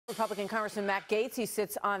Republican Congressman Matt Gaetz. He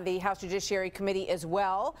sits on the House Judiciary Committee as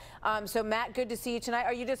well. So, Matt, good to see you tonight.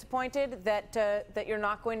 Are you disappointed that you're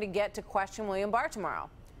not going to get to question William Barr tomorrow?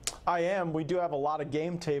 I am. We do have a lot of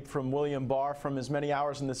game tape from William Barr from his many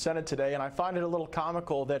hours in the Senate today, and I find it a little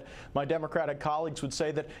comical that my Democratic colleagues would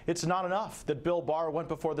say that it's not enough that Bill Barr went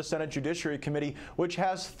before the Senate Judiciary Committee, which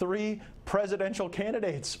has 3 presidential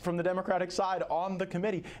candidates from the Democratic side on the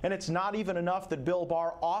committee, and it's not even enough that Bill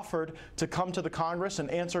Barr offered to come to the Congress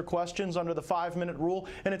and answer questions under the 5-minute rule,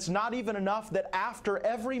 and it's not even enough that after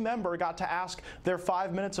every member got to ask their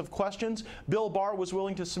 5 minutes of questions, Bill Barr was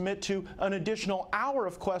willing to submit to an additional hour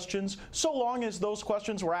of questions, so long as those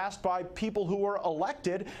questions were asked by people who were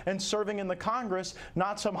elected and serving in the Congress,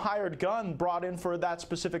 not some hired gun brought in for that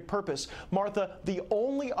specific purpose. Martha, the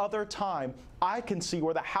only other time I can see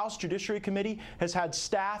where the House Judiciary Committee has had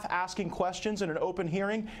staff asking questions in an open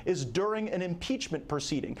hearing is during an impeachment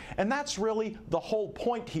proceeding. And that's really the whole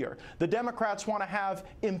point here. The Democrats want to have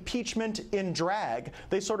impeachment in drag.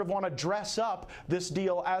 They sort of want to dress up this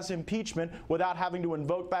deal as impeachment without having to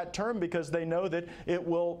invoke that term because they know that it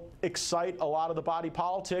will excite a lot of the body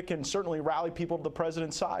politic and certainly rally people to the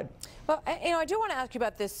president's side. Well, I do want to ask you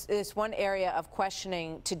about this one area of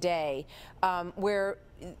questioning today where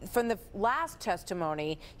from the last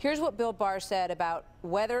testimony, here's what Bill Barr said about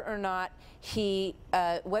whether or not he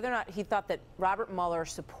thought that Robert Mueller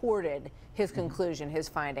supported his conclusion, his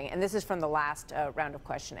finding. And this is from the last round of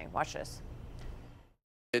questioning. Watch this.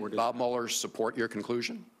 Did Bob Mueller support your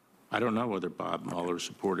conclusion? I don't know whether Bob Mueller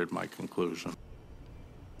supported my conclusion.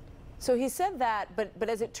 So he said that, but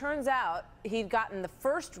as it turns out, he'd gotten the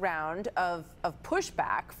first round of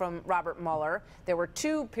pushback from Robert Mueller. There were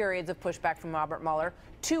 2 periods of pushback from Robert Mueller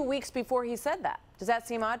 2 weeks before he said that. Does that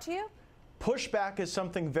seem odd to you? Pushback is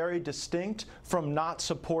something very distinct from not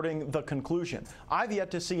supporting the conclusion. I've yet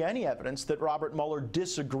to see any evidence that Robert Mueller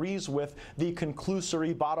disagrees with the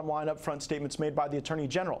conclusory bottom line upfront statements made by the Attorney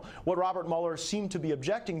General. What Robert Mueller seemed to be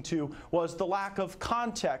objecting to was the lack of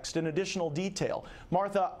context and additional detail.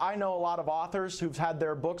 Martha, I know a lot of authors who've had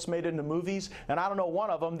their books made into movies, and I don't know one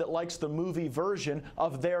of them that likes the movie version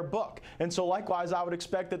of their book. And so likewise, I would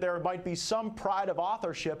expect that there might be some pride of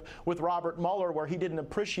authorship with Robert Mueller where he didn't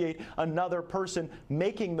appreciate another person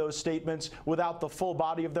making those statements without the full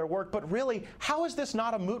body of their work. But really, how is this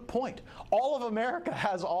not a moot point? All of America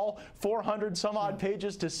has all 400 some odd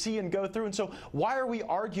pages to see and go through. And so why are we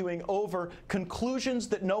arguing over conclusions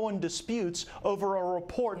that no one disputes over a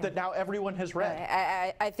report that now everyone has read?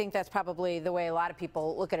 I think that's probably the way a lot of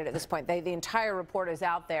people look at it at this point. The entire report is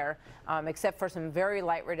out there, except for some very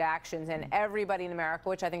light redactions, and everybody in America,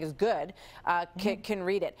 which I think is good, can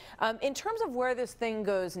read it. In terms of where this thing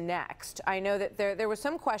goes next, I know that there were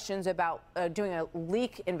some questions about doing a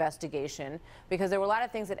leak investigation because there were a lot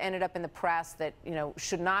of things that ended up in the press that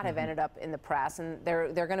should not have ended up in the press, and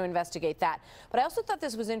they're going to investigate that. But I also thought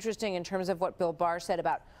this was interesting in terms of what Bill Barr said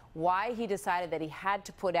about why he decided that he had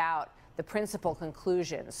to put out the principal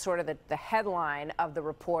conclusions, sort of the headline of the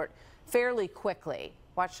report, fairly quickly.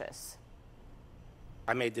 Watch this.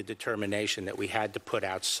 I made the determination that we had to put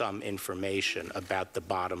out some information about the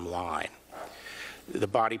bottom line. The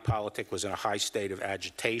body politic was in a high state of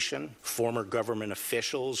agitation. Former government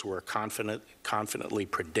officials were confidently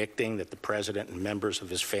predicting that the president and members of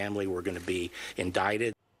his family were going to be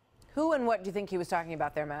indicted. Who and what do you think he was talking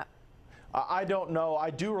about there, Matt? I don't know.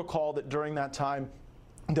 I do recall that during that time,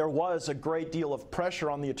 there was a great deal of pressure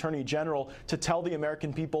on the Attorney General to tell the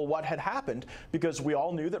American people what had happened, because we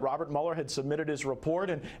all knew that Robert Mueller had submitted his report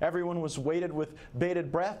and everyone was waited with bated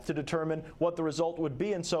breath to determine what the result would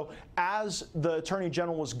be. And so as the Attorney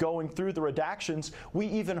General was going through the redactions, we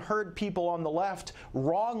even heard people on the left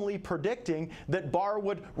wrongly predicting that Barr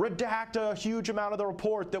would redact a huge amount of the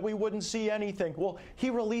report, that we wouldn't see anything. Well, he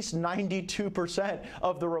released 92%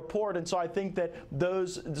 of the report. And so I think that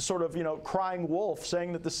those sort of, crying wolf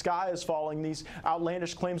saying that the sky is falling, these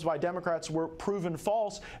outlandish claims by Democrats were proven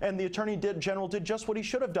false, and the Attorney General did just what he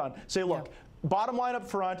should have done. Say, look, bottom line up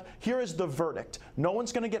front, here is the verdict. No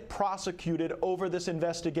one's going to get prosecuted over this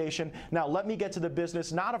investigation. Now let me get to the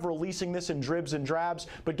business, not of releasing this in dribs and drabs,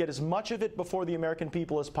 but get as much of it before the American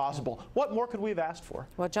people as possible. What more could we have asked for?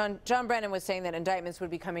 Well, John Brennan was saying that indictments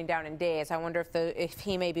would be coming down in days. I wonder if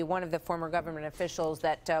he may be one of the former government officials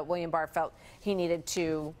that William Barr felt he needed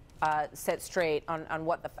to set straight on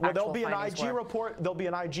what the actual findings were. There'll be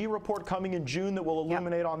an IG report coming in June that will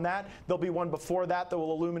illuminate on that. There'll be one before that that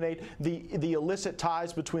will illuminate the illicit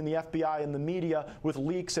ties between the FBI and the media with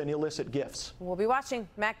leaks and illicit gifts. We'll be watching.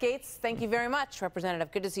 Matt Gaetz, thank you very much,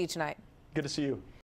 Representative. Good to see you tonight. Good to see you.